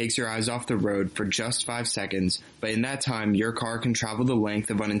text takes your eyes off the road for just 5 seconds, but in that time, your car can travel the length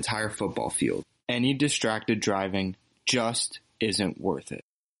of an entire football field. Any distracted driving just isn't worth it.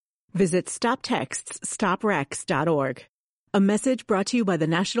 Visit StopTextsStopWrecks.org. A message brought to you by the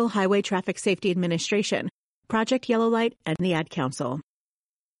National Highway Traffic Safety Administration, Project Yellow Light, and the Ad Council.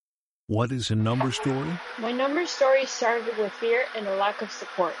 What is a number story? My number story started with fear and a lack of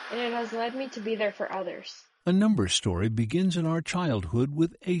support, and it has led me to be there for others. A number story begins in our childhood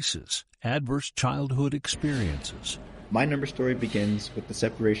with ACEs, adverse childhood experiences. My number story begins with the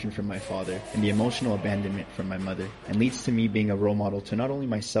separation from my father and the emotional abandonment from my mother, and leads to me being a role model to not only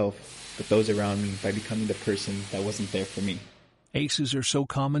myself, but those around me by becoming the person that wasn't there for me. ACEs are so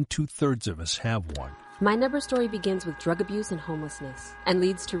common, 2/3 of us have one. My number story begins with drug abuse and homelessness, and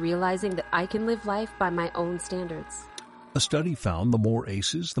leads to realizing that I can live life by my own standards. A study found the more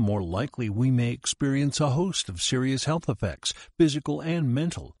ACEs, the more likely we may experience a host of serious health effects, physical and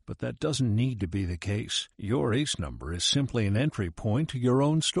mental, but that doesn't need to be the case. Your ACE number is simply an entry point to your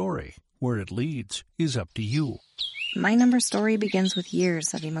own story. Where it leads is up to you. My number story begins with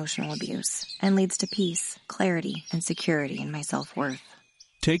years of emotional abuse and leads to peace, clarity, and security in my self-worth.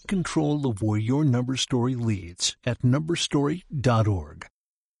 Take control of where your number story leads at numberstory.org.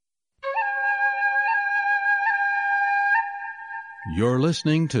 You're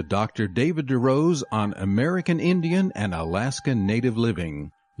listening to Dr. David DeRose on American Indian and Alaska Native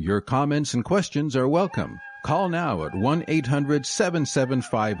Living. Your comments and questions are welcome. Call now at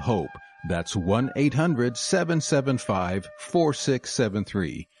 1-800-775-HOPE. That's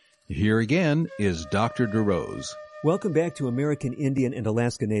 1-800-775-4673. Here again is Dr. DeRose. Welcome back to American Indian and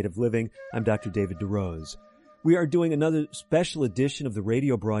Alaska Native Living. I'm Dr. David DeRose. We are doing another special edition of the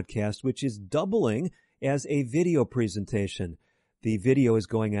radio broadcast, which is doubling as a video presentation. The video is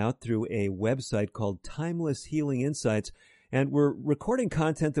going out through a website called Timeless Healing Insights, and we're recording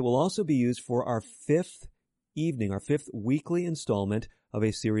content that will also be used for our fifth weekly installment of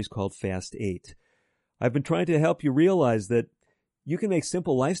a series called Fast 8. I've been trying to help you realize that you can make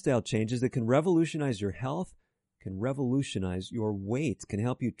simple lifestyle changes that can revolutionize your health, can revolutionize your weight, can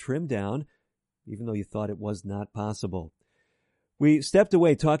help you trim down, even though you thought it was not possible. We stepped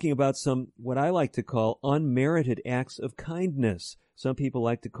away talking about some, what I like to call, unmerited acts of kindness. Some people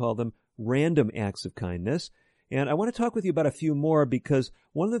like to call them random acts of kindness. And I want to talk with you about a few more, because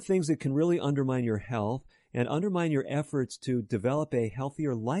one of the things that can really undermine your health and undermine your efforts to develop a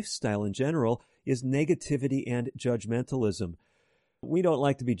healthier lifestyle in general is negativity and judgmentalism. We don't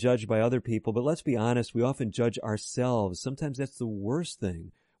like to be judged by other people, but let's be honest, we often judge ourselves. Sometimes that's the worst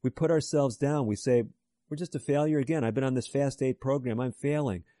thing. We put ourselves down. We say, we're just a failure again. I've been on this Fast 8 program. I'm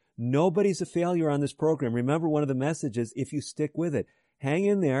failing. Nobody's a failure on this program. Remember one of the messages, if you stick with it. Hang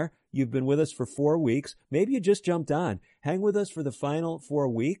in there. You've been with us for 4 weeks. Maybe you just jumped on. Hang with us for the final 4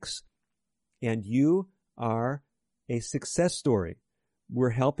 weeks, and you are a success story.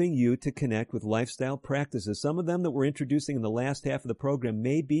 We're helping you to connect with lifestyle practices. Some of them that we're introducing in the last half of the program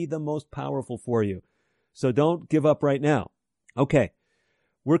may be the most powerful for you. So don't give up right now. Okay,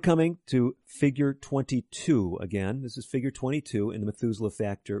 we're coming to Figure 22 again. This is Figure 22 in the Methuselah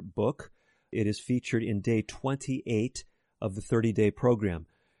Factor book. It is featured in day 28 of the 30-day program.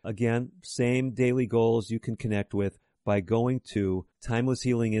 Again, same daily goals you can connect with, by going to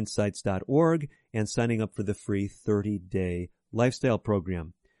timelesshealinginsights.org and signing up for the free 30-day lifestyle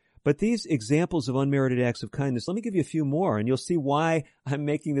program. But these examples of unmerited acts of kindness, let me give you a few more, and you'll see why I'm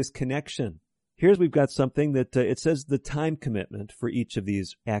making this connection. Here's we've got something that it says the time commitment for each of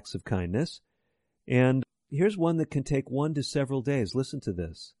these acts of kindness. And here's one that can take 1 to several days. Listen to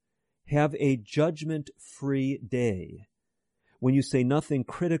this. Have a judgment-free day when you say nothing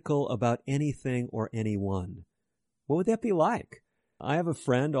critical about anything or anyone. What would that be like? I have a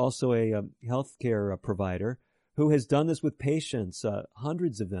friend, also a healthcare provider, who has done this with patients,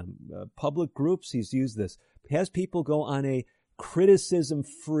 hundreds of them, public groups. He's used this. Has people go on a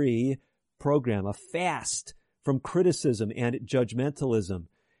criticism-free program, a fast from criticism and judgmentalism.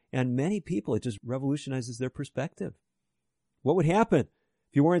 And many people, it just revolutionizes their perspective. What would happen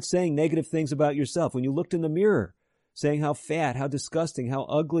if you weren't saying negative things about yourself? When you looked in the mirror, saying how fat, how disgusting, how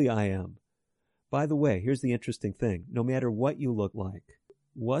ugly I am. By the way, here's the interesting thing. No matter what you look like,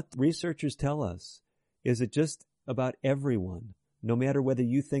 what researchers tell us is it just about everyone, no matter whether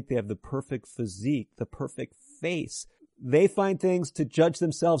you think they have the perfect physique, the perfect face, they find things to judge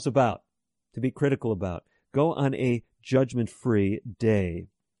themselves about, to be critical about. Go on a judgment-free day.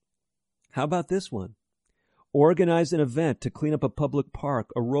 How about this one? Organize an event to clean up a public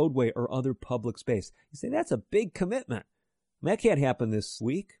park, a roadway, or other public space. You say, that's a big commitment. That can't happen this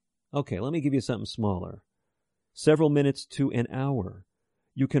week. Okay, let me give you something smaller. Several minutes to an hour.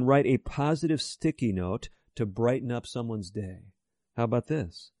 You can write a positive sticky note to brighten up someone's day. How about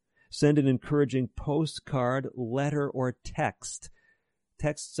this? Send an encouraging postcard, letter, or text.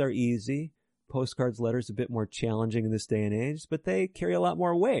 Texts are easy. Postcards, letters, a bit more challenging in this day and age, but they carry a lot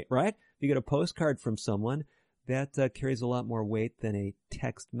more weight, right? If you get a postcard from someone, that carries a lot more weight than a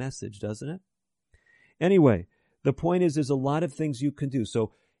text message, doesn't it? Anyway, the point is there's a lot of things you can do.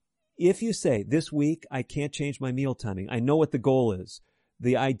 So if you say, this week I can't change my meal timing, I know what the goal is.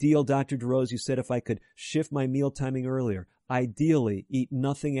 The ideal, Dr. DeRose, you said if I could shift my meal timing earlier, ideally eat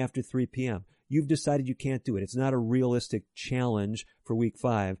nothing after 3 p.m. You've decided you can't do it. It's not a realistic challenge for week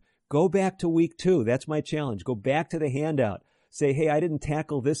 5. Go back to week 2. That's my challenge. Go back to the handout. Say, hey, I didn't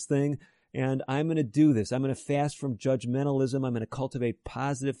tackle this thing, and I'm going to do this. I'm going to fast from judgmentalism. I'm going to cultivate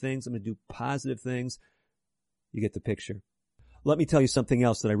positive things. I'm going to do positive things. You get the picture. Let me tell you something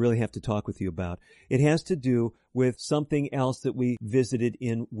else that I really have to talk with you about. It has to do with something else that we visited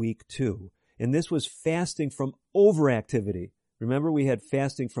in week 2. And this was fasting from overactivity. Remember, we had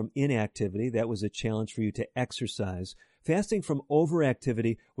fasting from inactivity. That was a challenge for you to exercise. Fasting from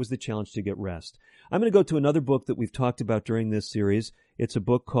overactivity was the challenge to get rest. I'm going to go to another book that we've talked about during this series. It's a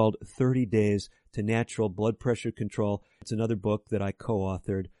book called 30 Days to Natural Blood Pressure Control. It's another book that I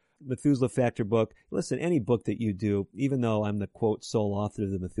co-authored. Methuselah Factor book. Listen, any book that you do, even though I'm the, quote, sole author of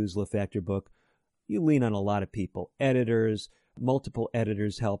the Methuselah Factor book, you lean on a lot of people. Editors, multiple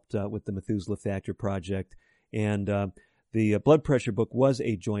editors helped with the Methuselah Factor project. And the blood pressure book was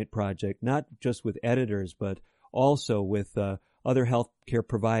a joint project, not just with editors, but also with other healthcare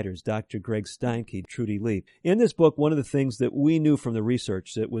providers, Dr. Greg Steinke, Trudy Lee. In this book, one of the things that we knew from the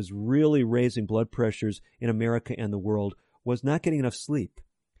research that was really raising blood pressures in America and the world was not getting enough sleep.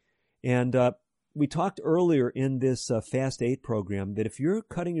 And we talked earlier in this Fast 8 program that if you're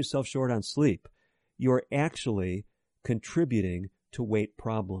cutting yourself short on sleep, you're actually contributing to weight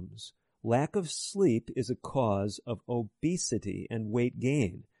problems. Lack of sleep is a cause of obesity and weight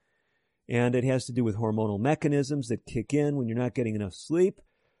gain. And it has to do with hormonal mechanisms that kick in when you're not getting enough sleep.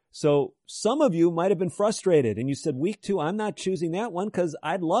 So some of you might have been frustrated and you said, week 2, I'm not choosing that one because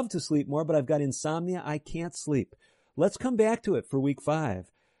I'd love to sleep more, but I've got insomnia. I can't sleep. Let's come back to it for week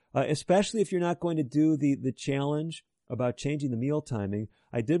 5. Especially if you're not going to do the challenge about changing the meal timing.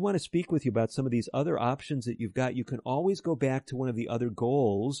 I did want to speak with you about some of these other options that you've got. You can always go back to one of the other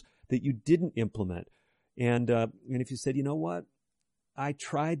goals that you didn't implement. And if you said, you know what, I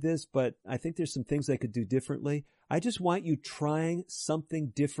tried this, but I think there's some things I could do differently. I just want you trying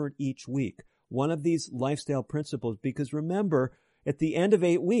something different each week. One of these lifestyle principles, because remember, at the end of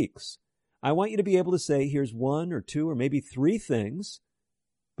 8 weeks, I want you to be able to say, here's 1 or 2 or maybe 3 things,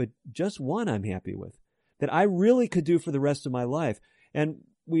 but just one I'm happy with, that I really could do for the rest of my life. And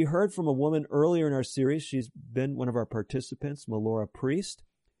we heard from a woman earlier in our series, she's been one of our participants, Melora Priest,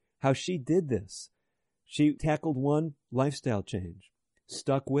 how she did this. She tackled one lifestyle change,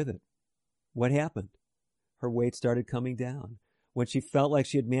 stuck with it. What happened? Her weight started coming down. When she felt like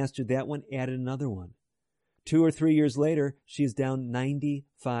she had mastered that one, added another one. 2 or 3 years later, she is down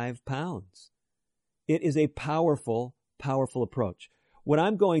 95 pounds. It is a powerful, powerful approach. What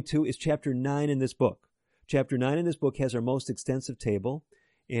I'm going to is chapter 9 in this book. Chapter 9 in this book has our most extensive table,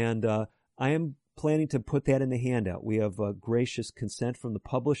 and I am planning to put that in the handout. We have gracious consent from the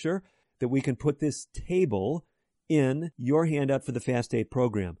publisher that we can put this table in your handout for the Fast 8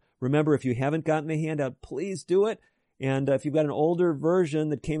 program. Remember, if you haven't gotten the handout, please do it. And if you've got an older version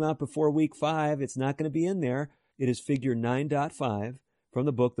that came out before week 5, it's not going to be in there. It is figure 9.5 from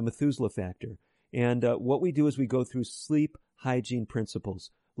the book, The Methuselah Factor. And what we do is we go through sleep hygiene principles.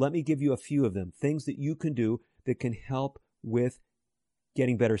 Let me give you a few of them, things that you can do that can help with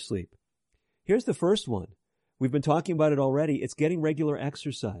getting better sleep. Here's the first one. We've been talking about it already. It's getting regular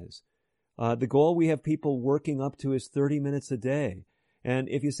exercise. The goal we have people working up to is 30 minutes a day. And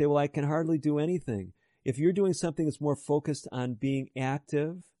if you say, well, I can hardly do anything. If you're doing something that's more focused on being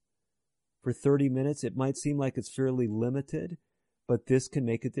active for 30 minutes, it might seem like it's fairly limited, but this can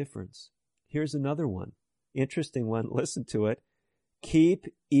make a difference. Here's another one. Interesting one. Listen to it. Keep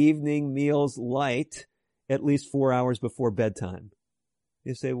evening meals light at least 4 hours before bedtime.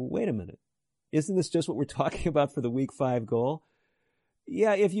 You say, well, wait a minute. Isn't this just what we're talking about for the week 5 goal?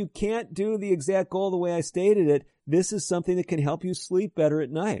 Yeah, if you can't do the exact goal the way I stated it, this is something that can help you sleep better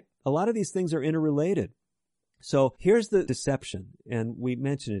at night. A lot of these things are interrelated. So here's the deception, and we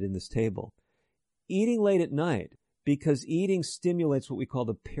mention it in this table. Eating late at night, because eating stimulates what we call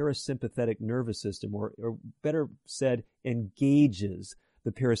the parasympathetic nervous system, or better said, engages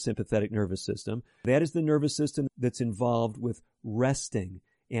the parasympathetic nervous system. That is the nervous system that's involved with resting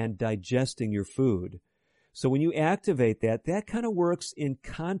and digesting your food. So when you activate that, that kind of works in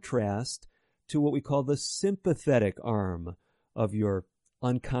contrast to what we call the sympathetic arm of your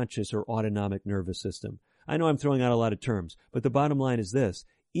unconscious or autonomic nervous system. I know I'm throwing out a lot of terms, but the bottom line is this.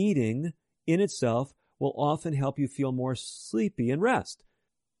 Eating in itself will often help you feel more sleepy and rest.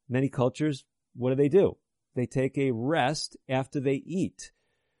 Many cultures, what do? They take a rest after they eat.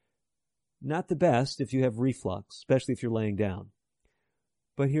 Not the best if you have reflux, especially if you're laying down.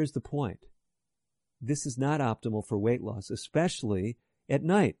 But here's the point. This is not optimal for weight loss, especially at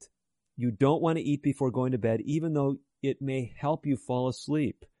night. You don't want to eat before going to bed, even though it may help you fall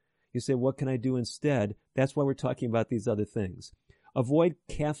asleep. You say, what can I do instead? That's why we're talking about these other things. Avoid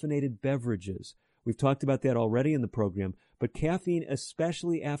caffeinated beverages. We've talked about that already in the program, but caffeine,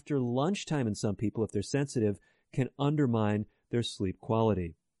 especially after lunchtime in some people, if they're sensitive, can undermine their sleep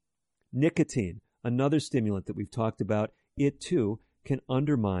quality. Nicotine, another stimulant that we've talked about, it too can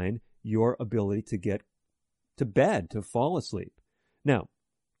undermine your ability to get to bed, to fall asleep. Now,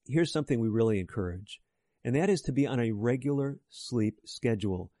 here's something we really encourage, and that is to be on a regular sleep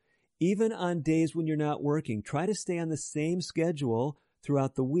schedule. Even on days when you're not working, try to stay on the same schedule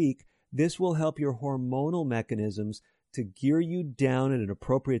throughout the week. This will help your hormonal mechanisms to gear you down at an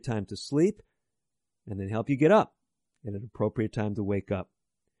appropriate time to sleep and then help you get up at an appropriate time to wake up.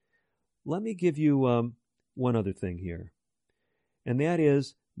 Let me give you one other thing here, and that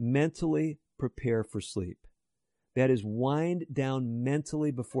is mentally prepare for sleep. That is, wind down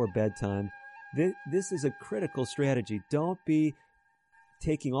mentally before bedtime. This is a critical strategy. Don't be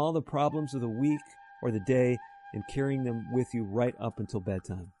taking all the problems of the week or the day and carrying them with you right up until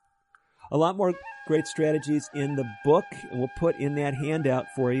bedtime. A lot more great strategies in the book, and we'll put in that handout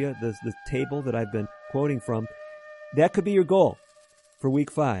for you, the table that I've been quoting from. That could be your goal for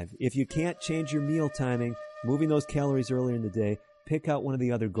week 5. If you can't change your meal timing, moving those calories earlier in the day, pick out one of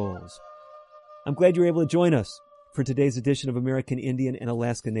the other goals. I'm glad you were able to join us for today's edition of American Indian and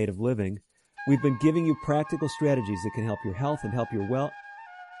Alaska Native Living. We've been giving you practical strategies that can help your health and help your weight.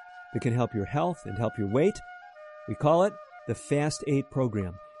 We call it the Fast 8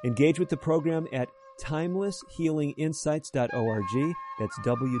 program. Engage with the program at timelesshealinginsights.org. That's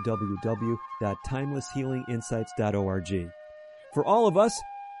www.timelesshealinginsights.org. For all of us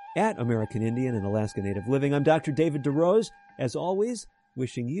at American Indian and Alaska Native Living, I'm Dr. David DeRose, as always,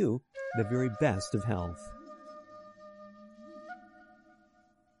 wishing you the very best of health.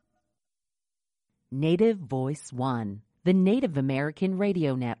 Native Voice One, the Native American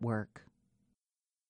Radio Network.